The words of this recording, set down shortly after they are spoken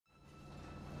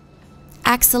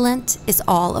Axelent is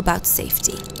all about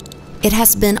safety. It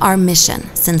has been our mission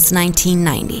since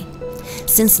 1990.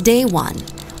 Since day one,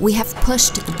 we have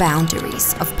pushed the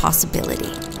boundaries of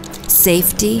possibility.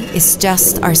 Safety is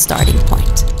just our starting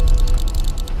point.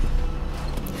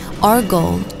 Our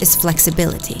goal is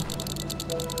flexibility.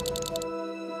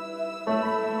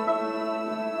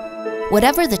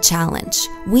 Whatever the challenge,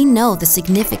 we know the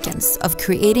significance of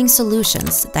creating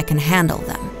solutions that can handle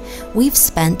them. We've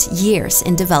spent years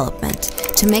in development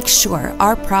to make sure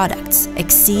our products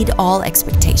exceed all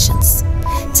expectations.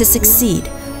 To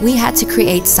succeed, we had to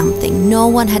create something no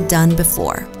one had done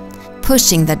before,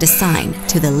 pushing the design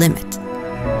to the limit.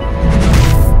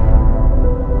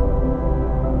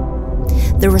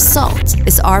 The result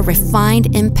is our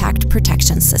refined impact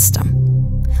protection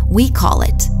system. We call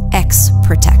it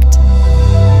X-Protect.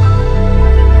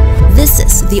 This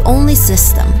is the only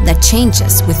system that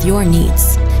changes with your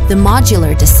needs. The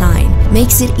modular design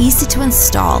makes it easy to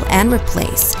install and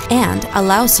replace and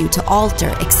allows you to alter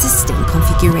existing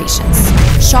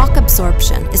configurations. Shock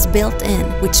absorption is built in,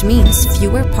 which means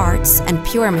fewer parts and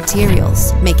pure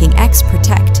materials, making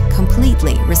X-Protect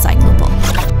completely recyclable.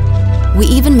 We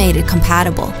even made it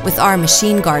compatible with our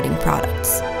machine guarding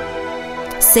products.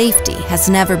 Safety has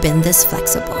never been this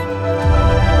flexible.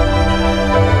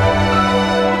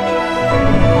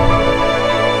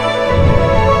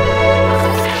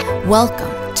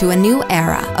 Welcome to a new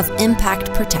era of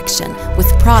impact protection with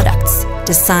products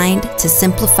designed to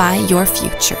simplify your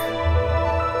future.